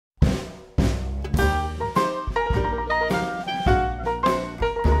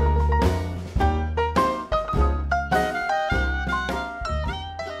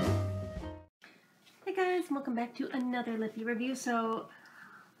back to another lippy review. So,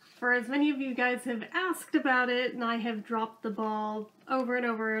 for as many of you guys have asked about it, and I have dropped the ball over and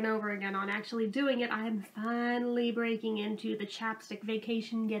over and over again on actually doing it, I am finally breaking into the Chapstick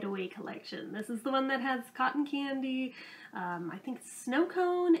Vacation Getaway Collection. This is the one that has cotton candy, I think snow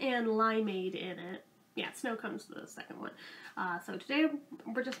cone and limeade in it. Yeah, snow cone's the second one. So today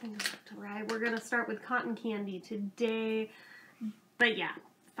we're just going to start with cotton candy today. But yeah,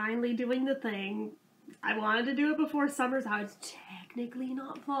 finally doing the thing. I wanted to do it before summer's out. It's technically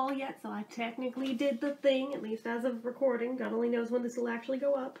not fall yet, so I technically did the thing, at least as of recording. God only knows when this will actually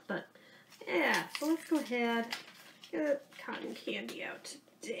go up, but yeah, so let's go ahead, get cotton candy out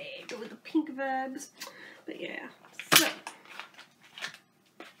today. Go with the pink vibes. But yeah, so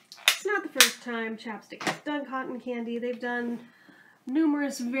it's not the first time Chapstick has done cotton candy. They've done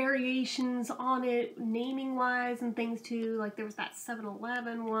numerous variations on it, naming-wise and things too. Like there was that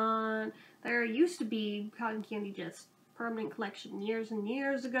 7-Eleven one. There used to be cotton candy just permanent collection years and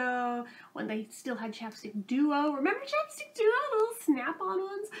years ago when they still had Chapstick Duo. Remember Chapstick Duo, the little snap-on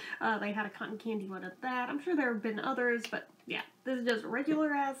ones? They had a cotton candy one of that. I'm sure there have been others, but yeah, this is just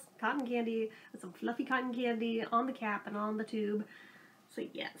regular-ass cotton candy with some fluffy cotton candy on the cap and on the tube. So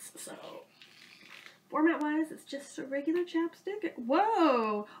yes, so format-wise, it's just a regular Chapstick.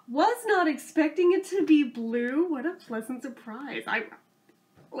 Whoa! Was not expecting it to be blue. What a pleasant surprise. Like,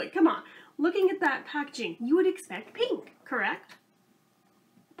 come on. Looking at that packaging, you would expect pink, correct?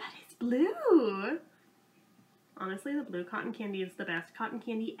 But it's blue. Honestly, the blue cotton candy is the best cotton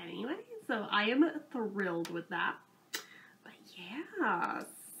candy anyway, so I am thrilled with that. But yeah,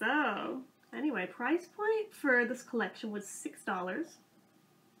 so anyway, price point for this collection was $6. That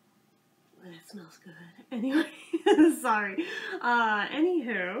smells good. Anyway, sorry.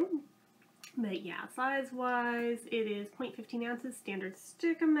 Anywho, but yeah, size-wise, it is 0.15 ounces, standard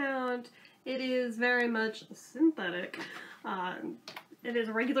stick amount. It is very much synthetic. It is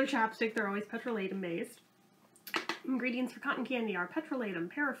a regular chapstick. They're always petrolatum based. Ingredients for cotton candy are petrolatum,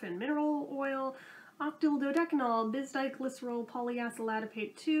 paraffin, mineral oil, octyl dodecanol, bisdicglycerol, polyacyl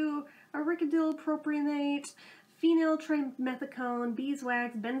adipate 2, aricidil propionate, phenyl trimethicone,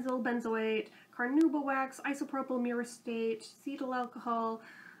 beeswax, benzyl benzoate, carnauba wax, isopropyl myristate, cetyl alcohol,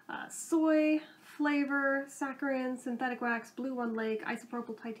 soy flavor, saccharin, synthetic wax, blue one lake,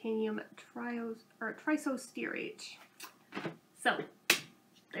 isopropyl titanium, trisostearate. So,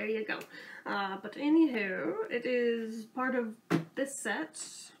 there you go. But anywho, it is part of this set,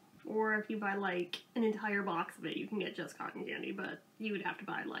 or if you buy like an entire box of it, you can get just cotton candy, but you would have to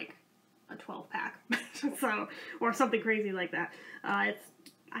buy like a 12-pack, so, or something crazy like that. I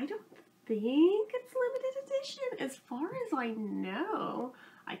don't think it's limited edition, as far as I know.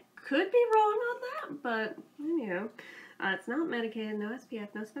 I could be wrong on that, but, you know, it's not medicated, no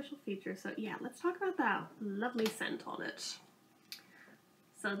SPF, no special features, so yeah, let's talk about that lovely scent on it.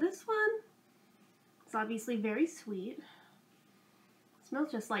 So this one is obviously very sweet. It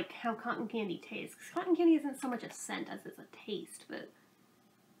smells just like how cotton candy tastes, because cotton candy isn't so much a scent as it's a taste, but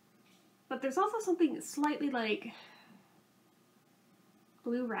there's also something slightly like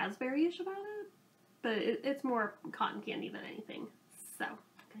blue raspberry-ish about it, but it's more cotton candy than anything. So, I'm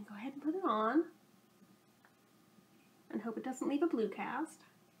going to go ahead and put it on and hope it doesn't leave a blue cast.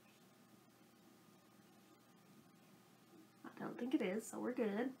 I don't think it is, so we're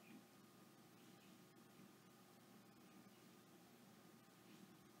good.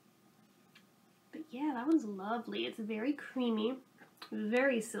 But yeah, that one's lovely. It's very creamy.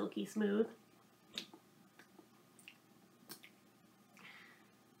 Very silky smooth.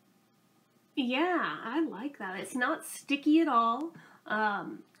 Yeah, I like that. It's not sticky at all.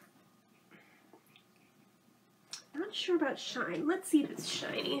 Not sure about shine. Let's see if it's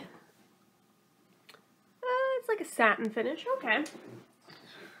shiny. It's like a satin finish. Okay.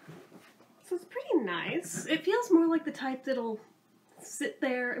 So it's pretty nice. It feels more like the type that'll sit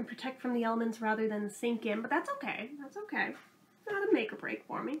there and protect from the elements rather than sink in, but that's okay. That's okay. Not a make or break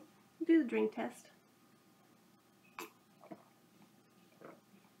for me. Do the drink test.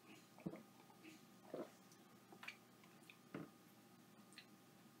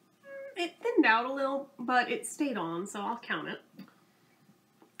 It thinned out a little, but it stayed on, so I'll count it.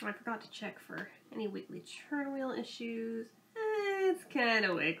 I forgot to check for any wiggly churn wheel issues. It's kind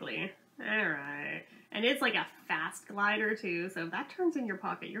of wiggly. Alright. And it's like a fast glider too, so if that turns in your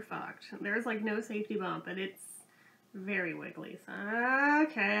pocket, you're fucked. There's like no safety bump, and it's very wiggly. So,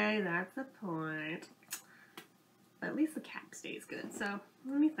 okay, that's a point. But at least the cap stays good, so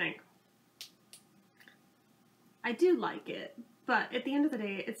let me think. I do like it, but at the end of the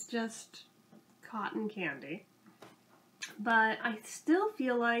day, it's just cotton candy. But I still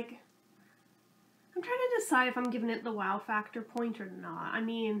feel like I'm trying to decide if I'm giving it the wow factor point or not. I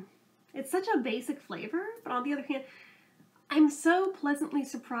mean, it's such a basic flavor, but on the other hand, I'm so pleasantly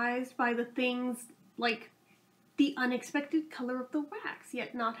surprised by the things like the unexpected color of the wax,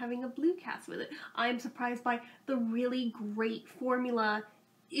 yet not having a blue cast with it. I'm surprised by the really great formula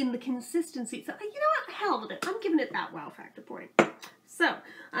in the consistency. So, you know what? Hell with it. I'm giving it that wow factor point. So,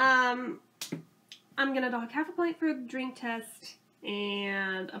 I'm going to dock half a point for the drink test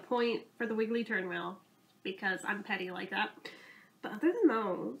and a point for the wiggly turn wheel because I'm petty like that. But other than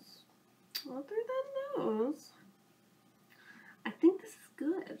those, I think this is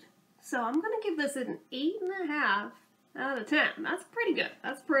good. So I'm going to give this an 8.5 out of 10. That's pretty good.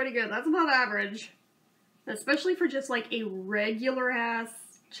 That's pretty good. That's above average. Especially for just like a regular ass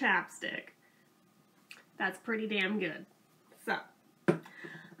chapstick. That's pretty damn good. So,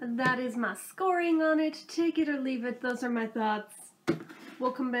 that is my scoring on it. Take it or leave it. Those are my thoughts.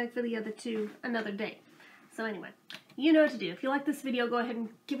 We'll come back for the other two another day. So anyway, you know what to do. If you like this video, go ahead and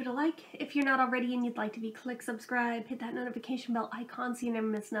give it a like. If you're not already and you'd like to be, click subscribe, hit that notification bell icon so you never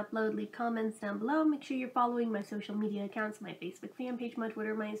miss an upload. Leave comments down below. Make sure you're following my social media accounts, my Facebook fan page, my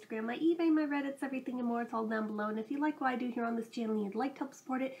Twitter, my Instagram, my eBay, my Reddits, everything and more. It's all down below. And if you like what I do here on this channel and you'd like to help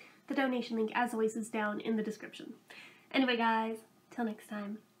support it, the donation link, as always, is down in the description. Anyway, guys, till next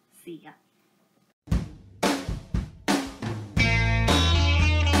time, see ya.